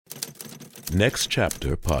Next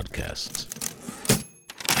Chapter Podcasts.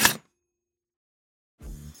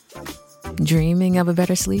 Dreaming of a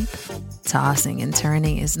better sleep? Tossing and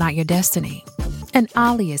turning is not your destiny. And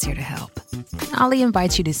Ollie is here to help. Ollie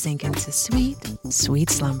invites you to sink into sweet, sweet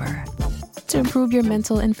slumber to improve your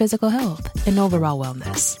mental and physical health and overall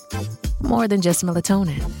wellness. More than just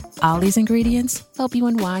melatonin, Ollie's ingredients help you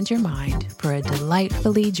unwind your mind for a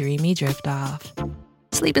delightfully dreamy drift off.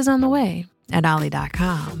 Sleep is on the way at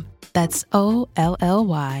Ollie.com. That's OLLY.com.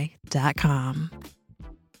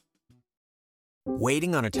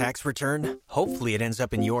 Waiting on a tax return? Hopefully it ends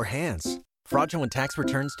up in your hands. Fraudulent tax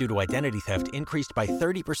returns due to identity theft increased by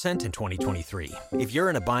 30% in 2023. If you're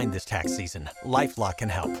in a bind this tax season, LifeLock can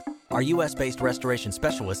help. Our U.S.-based restoration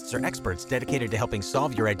specialists are experts dedicated to helping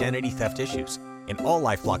solve your identity theft issues. And all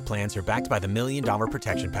LifeLock plans are backed by the $1 Million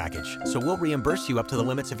Protection Package. So we'll reimburse you up to the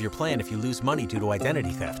limits of your plan if you lose money due to identity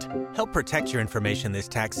theft. Help protect your information this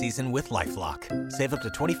tax season with LifeLock. Save up to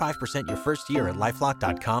 25% your first year at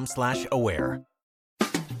LifeLock.com/aware.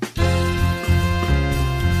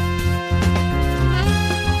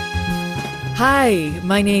 Hi,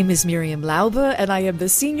 my name is Miriam Laube, and I am the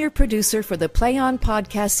senior producer for the Play On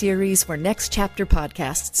podcast series for Next Chapter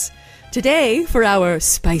Podcasts. Today, for our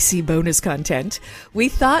spicy bonus content, we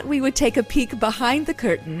thought we would take a peek behind the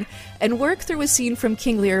curtain and work through a scene from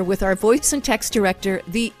King Lear with our voice and text director,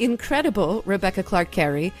 the incredible Rebecca Clark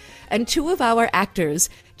Carey, and two of our actors,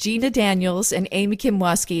 Gina Daniels and Amy Kim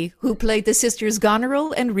Waschke, who played the sisters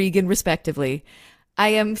Goneril and Regan, respectively. I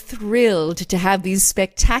am thrilled to have these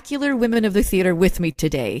spectacular women of the theater with me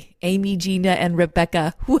today. Amy, Gina, and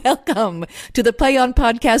Rebecca, welcome to the Play On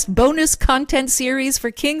Podcast bonus content series for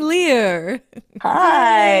King Lear.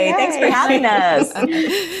 Hi, thanks for having us.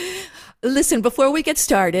 Listen, before we get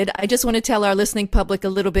started, I just want to tell our listening public a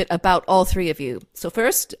little bit about all three of you. So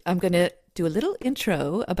first, I'm going to do a little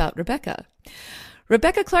intro about Rebecca.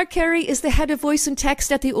 Rebecca Clark Carey is the head of voice and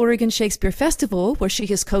text at the Oregon Shakespeare Festival, where she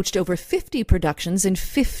has coached over 50 productions in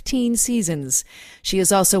 15 seasons. She has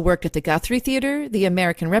also worked at the Guthrie Theater, the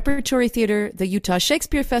American Repertory Theater, the Utah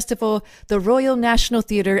Shakespeare Festival, the Royal National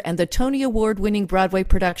Theater, and the Tony Award-winning Broadway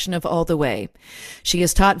production of All the Way. She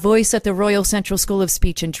has taught voice at the Royal Central School of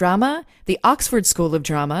Speech and Drama, the Oxford School of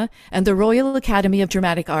Drama, and the Royal Academy of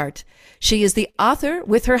Dramatic Art. She is the author,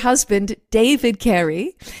 with her husband, David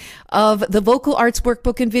Carey, of the Vocal Arts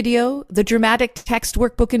Workbook and Video, the Dramatic Text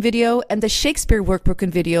Workbook and Video, and the Shakespeare Workbook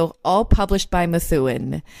and Video, all published by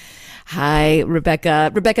Methuen. Hi,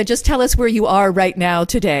 Rebecca. Rebecca, just tell us where you are right now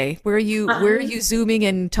today. Where are you zooming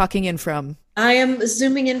and talking in from? I am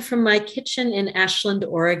zooming in from my kitchen in Ashland,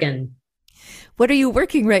 Oregon. What are you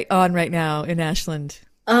working on right now in Ashland?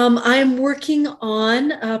 I'm working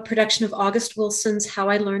on a production of August Wilson's How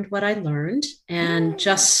I Learned What I Learned, and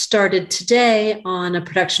just started today on a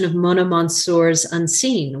production of Mona Mansour's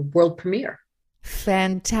Unseen, world premiere.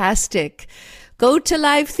 Fantastic. Go to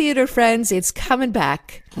live theater, friends. It's coming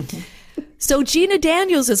back. So Gina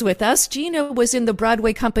Daniels is with us. Gina was in the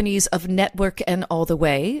Broadway companies of Network and All the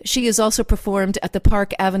Way. She has also performed at the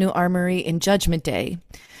Park Avenue Armory in Judgment Day.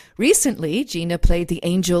 Recently, Gina played the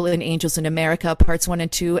Angel in Angels in America, Parts 1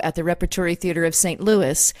 and 2 at the Repertory Theater of St.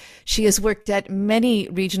 Louis. She has worked at many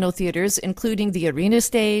regional theaters, including the Arena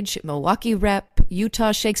Stage, Milwaukee Rep,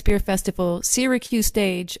 Utah Shakespeare Festival, Syracuse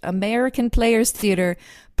Stage, American Players Theater,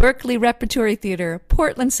 Berkeley Repertory Theater,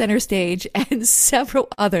 Portland Center Stage, and several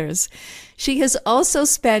others. She has also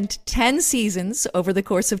spent 10 seasons over the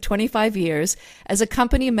course of 25 years as a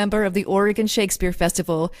company member of the Oregon Shakespeare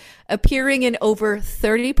Festival, appearing in over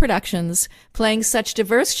 30 productions, playing such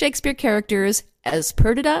diverse Shakespeare characters as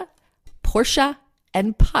Perdita, Portia,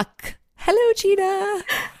 and Puck. Hello, Gina.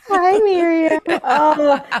 Hi, Miriam.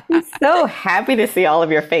 Oh, I'm so happy to see all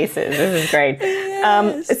of your faces. This is great.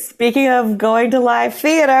 Yes. Speaking of going to live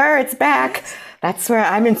theater, it's back. That's where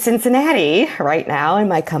I'm in Cincinnati right now in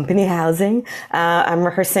my company housing. I'm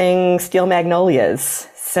rehearsing Steel Magnolias.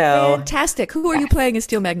 So Fantastic. Who are you playing in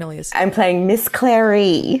Steel Magnolias? I'm playing Miss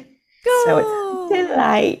Clary. Oh. So it's a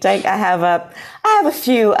delight. I have a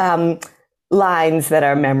few lines that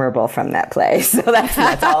are memorable from that play. So that's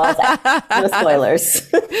all I'll say. No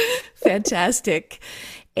spoilers. Fantastic.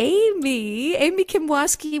 Amy Kim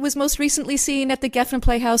Waschke was most recently seen at the Geffen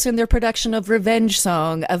Playhouse in their production of Revenge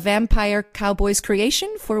Song, a vampire cowboy's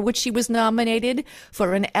creation, for which she was nominated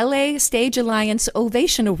for an LA Stage Alliance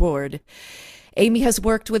Ovation Award. Amy has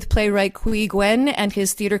worked with playwright Kui Gwen and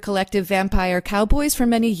his theater collective Vampire Cowboys for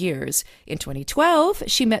many years. In 2012,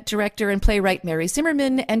 she met director and playwright Mary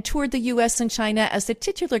Zimmerman and toured the U.S. and China as the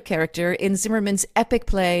titular character in Zimmerman's epic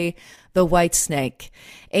play, The White Snake.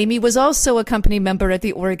 Amy was also a company member at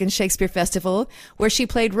the Oregon Shakespeare Festival, where she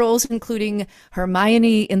played roles including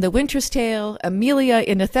Hermione in The Winter's Tale, Amelia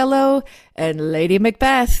in Othello, and Lady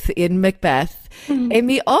Macbeth in Macbeth.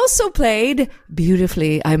 Amy also played,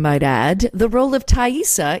 beautifully I might add, the role of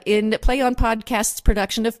Thaisa in Play On Podcast's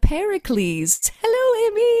production of Pericles. Hello,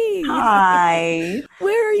 Amy. Hi.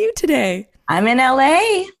 Where are you today? I'm in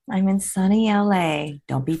LA. I'm in sunny LA.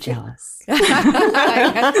 Don't be jealous.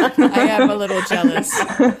 I am a little jealous.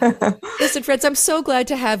 Listen, friends, I'm so glad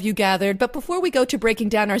to have you gathered. But before we go to breaking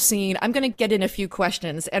down our scene, I'm going to get in a few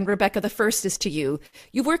questions. And Rebecca, the first is to you.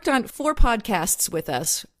 You've worked on 4 podcasts with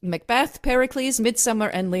us: Macbeth, Pericles, Midsummer,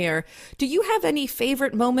 and Lear. Do you have any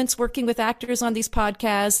favorite moments working with actors on these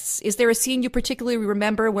podcasts? Is there a scene you particularly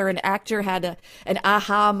remember where an actor had an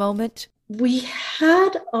aha moment? We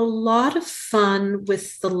had a lot of fun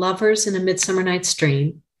with the lovers in A Midsummer Night's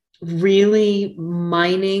Dream, really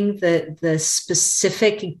mining the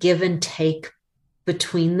specific give and take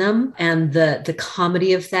between them and the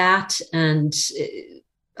comedy of that. And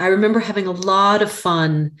I remember having a lot of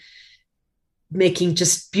fun making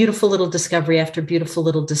just beautiful little discovery after beautiful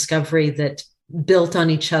little discovery that built on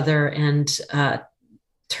each other and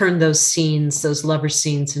turn those scenes, those lover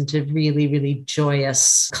scenes, into really, really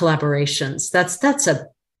joyous collaborations. That's a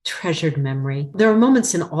treasured memory. There are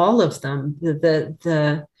moments in all of them.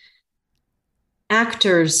 The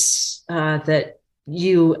actors that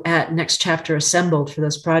you at Next Chapter assembled for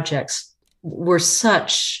those projects were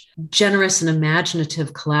such generous and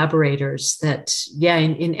imaginative collaborators that,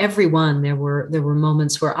 in every one there were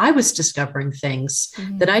moments where I was discovering things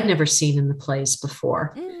that I'd never seen in the plays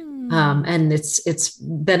before. And it's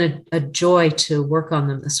been a joy to work on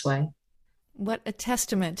them this way. What a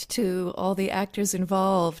testament to all the actors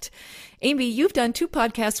involved. Amy, you've done 2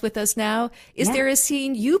 podcasts with us now. Is there a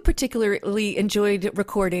scene you particularly enjoyed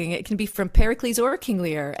recording? It can be from Pericles or King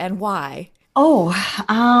Lear, and why?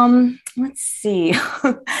 Let's see.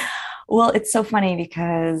 Well, it's so funny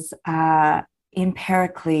because in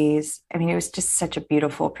Pericles, I mean, it was just such a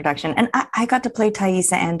beautiful production. And I got to play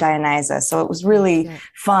Thaisa and Dionysa. So it was really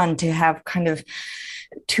fun to have kind of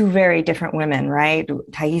 2 very different women, right?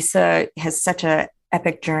 Thaisa has such a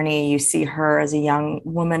epic journey. You see her as a young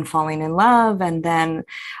woman falling in love. And then,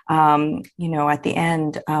 at the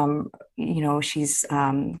end, she's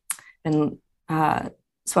been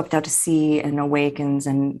swept out to sea and awakens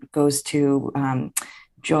and goes to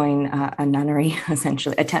join a nunnery,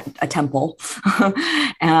 essentially, a temple,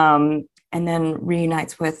 and then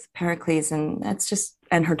reunites with Pericles, and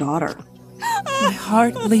and her daughter. My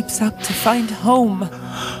heart leaps up to find home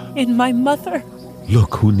in my mother.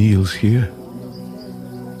 Look who kneels here.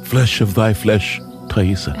 Flesh of thy flesh,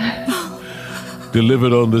 Thaisa.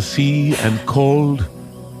 Delivered on the sea and called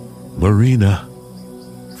Marina,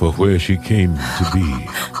 for where she came to be.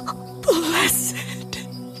 Blessed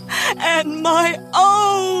and my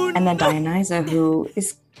own. And then Dionysa, who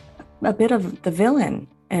is a bit of the villain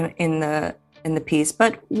in the piece,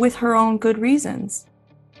 but with her own good reasons.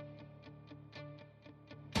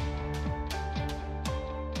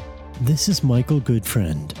 This is Michael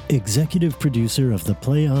Goodfriend, executive producer of the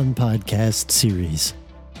Play On podcast series.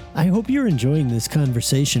 I hope you're enjoying this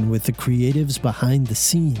conversation with the creatives behind the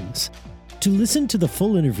scenes. To listen to the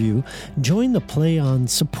full interview, join the Play On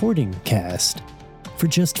supporting cast for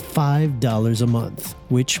just $5 a month,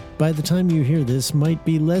 which by the time you hear this might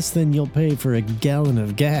be less than you'll pay for a gallon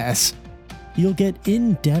of gas. You'll get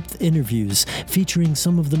in-depth interviews featuring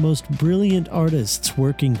some of the most brilliant artists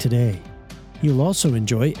working today. You'll also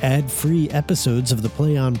enjoy ad-free episodes of the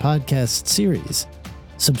Play On podcast series.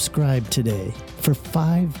 Subscribe today for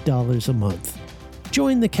 $5 a month.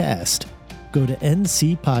 Join the cast. Go to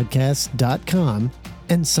ncpodcast.com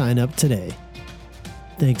and sign up today.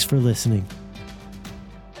 Thanks for listening.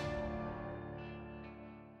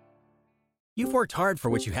 You've worked hard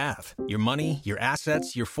for what you have. Your money, your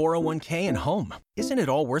assets, your 401k, and home. Isn't it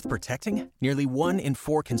all worth protecting? Nearly 1 in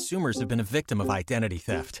 4 consumers have been a victim of identity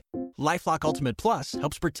theft. LifeLock Ultimate Plus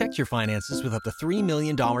helps protect your finances with up to $3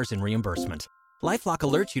 million in reimbursement. LifeLock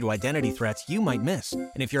alerts you to identity threats you might miss. And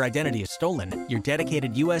if your identity is stolen, your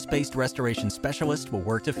dedicated U.S.-based restoration specialist will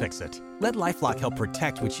work to fix it. Let LifeLock help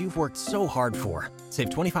protect what you've worked so hard for. Save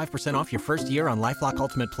 25% off your first year on LifeLock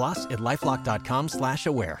Ultimate Plus at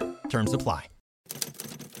LifeLock.com/aware. Terms apply.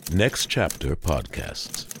 Next Chapter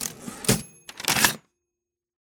Podcasts.